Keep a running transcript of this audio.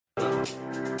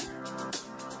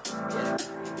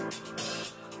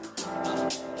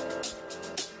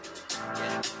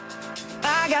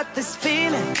got this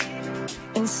feeling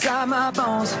inside my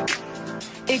bones.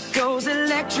 It goes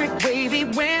electric wavy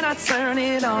when I turn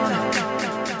it on.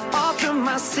 Off from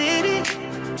my city,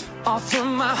 off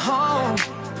from my home.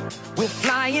 We're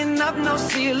flying up, no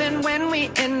ceiling when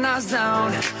we in our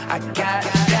zone. I got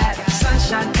that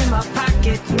sunshine in my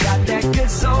pocket, got that good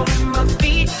soul in my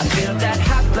feet. I feel that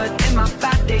hot blood in my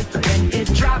body when it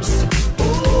drops.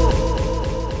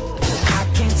 Ooh, I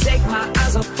can't take my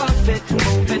eyes off of it,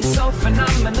 moving so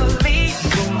phenomenally.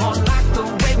 You're more like the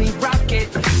way we rock it,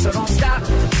 so don't stop.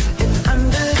 And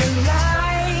under the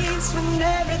lights when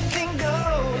everything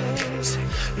goes,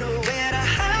 nowhere to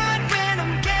hide when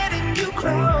I'm getting you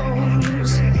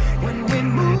close. When we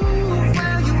move,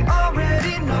 well, you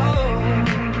already know.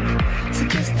 So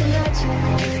just imagine.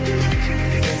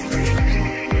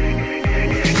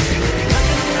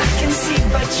 Nothing I can see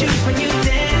but you when you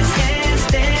dance, dance,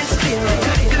 dance. Feel a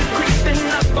good, good creeping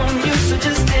up on you, so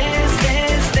just dance,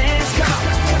 dance, dance. Come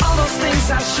on. All those things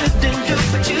I shouldn't do,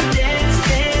 but you dance,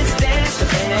 dance, dance.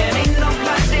 And ain't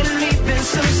nobody leaving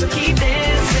soon, so keep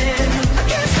dancing. I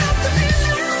can't stop the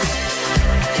feeling,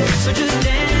 so just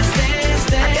dance, dance,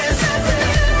 dance.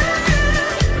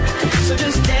 So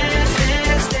just dance,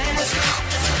 dance, dance.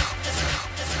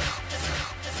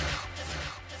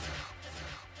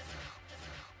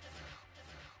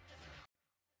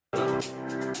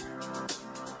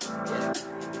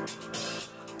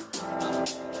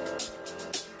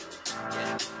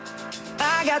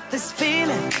 I got this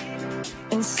feeling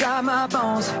inside my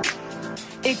bones.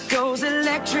 It goes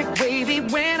electric wavy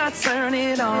when I turn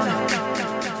it on.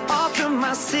 Off from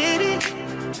my city,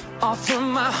 off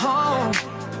from my home.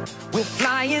 We're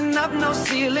flying up, no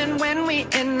ceiling when we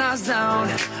in our zone.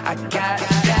 I got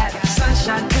that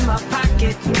sunshine in my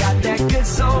pocket, got that good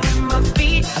soul in my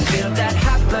feet. I feel that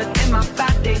hot blood in my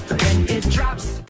body when